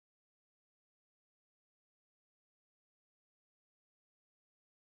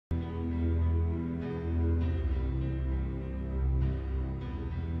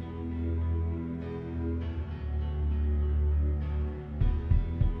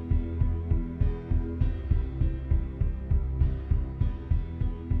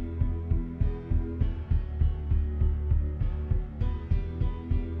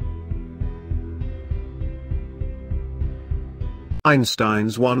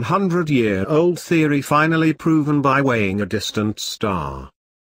Einstein's 100-year-old theory finally proven by weighing a distant star.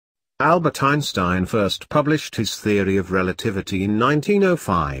 Albert Einstein first published his theory of relativity in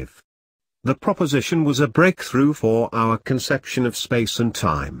 1905. The proposition was a breakthrough for our conception of space and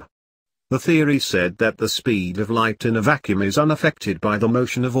time. The theory said that the speed of light in a vacuum is unaffected by the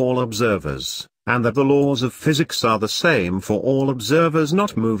motion of all observers, and that the laws of physics are the same for all observers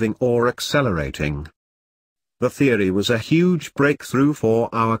not moving or accelerating. The theory was a huge breakthrough for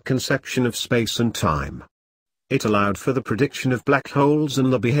our conception of space and time. It allowed for the prediction of black holes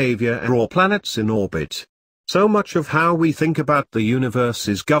and the behavior of planets in orbit. So much of how we think about the universe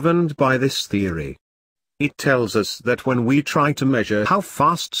is governed by this theory. It tells us that when we try to measure how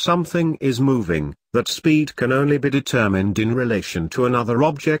fast something is moving, that speed can only be determined in relation to another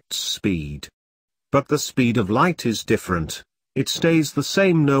object's speed. But the speed of light is different. It stays the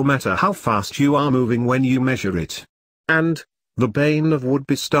same no matter how fast you are moving when you measure it. And, the bane of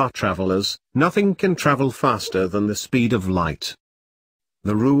would-be star travelers, nothing can travel faster than the speed of light.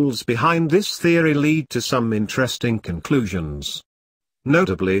 The rules behind this theory lead to some interesting conclusions.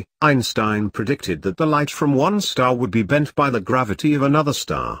 Notably, Einstein predicted that the light from one star would be bent by the gravity of another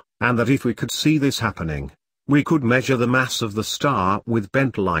star, and that if we could see this happening, we could measure the mass of the star with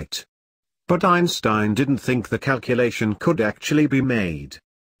bent light. But Einstein didn't think the calculation could actually be made.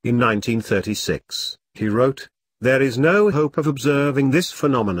 In 1936, he wrote, "There is no hope of observing this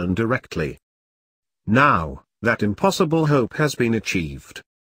phenomenon directly." Now, that impossible hope has been achieved.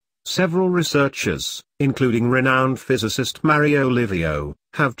 Several researchers, including renowned physicist Mario Livio,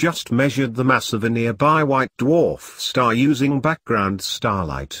 have just measured the mass of a nearby white dwarf star using background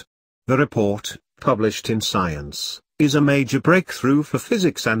starlight. The report, published in Science, is a major breakthrough for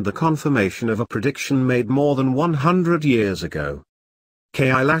physics and the confirmation of a prediction made more than 100 years ago.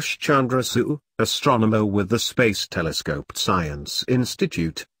 Kailash Chandra Su, astronomer with the Space Telescope Science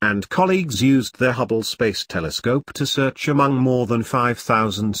Institute, and colleagues used their Hubble Space Telescope to search among more than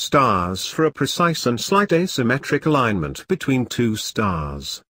 5,000 stars for a precise and slight asymmetric alignment between two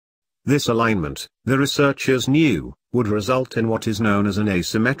stars. This alignment, the researchers knew, would result in what is known as an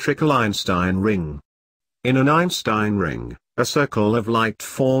asymmetrical Einstein ring. In an Einstein ring, a circle of light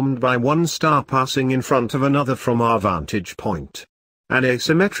formed by one star passing in front of another from our vantage point. An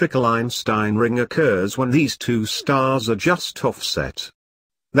asymmetrical Einstein ring occurs when these two stars are just offset.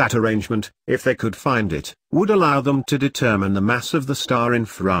 That arrangement, if they could find it, would allow them to determine the mass of the star in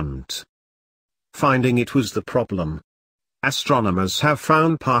front. Finding it was the problem. Astronomers have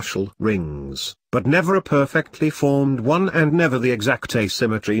found partial rings, but never a perfectly formed one and never the exact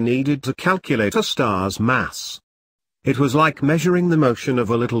asymmetry needed to calculate a star's mass. It was like measuring the motion of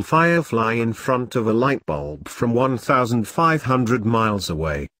a little firefly in front of a light bulb from 1,500 miles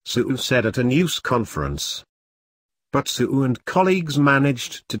away, Su said at a news conference. But Su and colleagues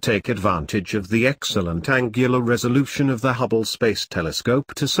managed to take advantage of the excellent angular resolution of the Hubble Space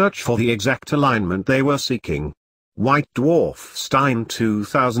Telescope to search for the exact alignment they were seeking. White dwarf star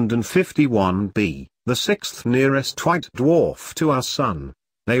 2051b, the sixth nearest white dwarf to our Sun,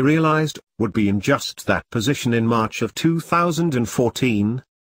 they realized, would be in just that position in March of 2014.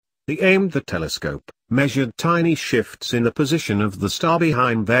 They aimed the telescope, measured tiny shifts in the position of the star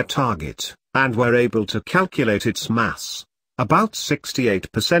behind their target, and were able to calculate its mass, about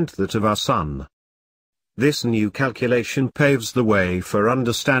 68% that of our Sun. This new calculation paves the way for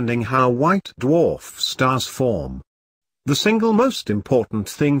understanding how white dwarf stars form. The single most important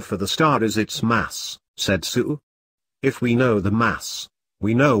thing for the star is its mass, said Su. If we know the mass,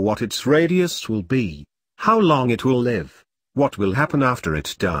 we know what its radius will be, how long it will live, what will happen after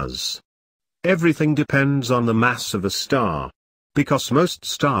it does. Everything depends on the mass of a star. Because most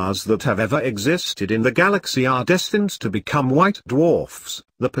stars that have ever existed in the galaxy are destined to become white dwarfs,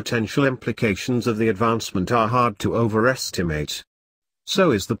 the potential implications of the advancement are hard to overestimate.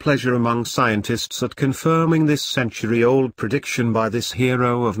 So is the pleasure among scientists at confirming this century-old prediction by this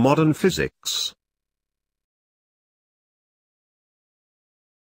hero of modern physics.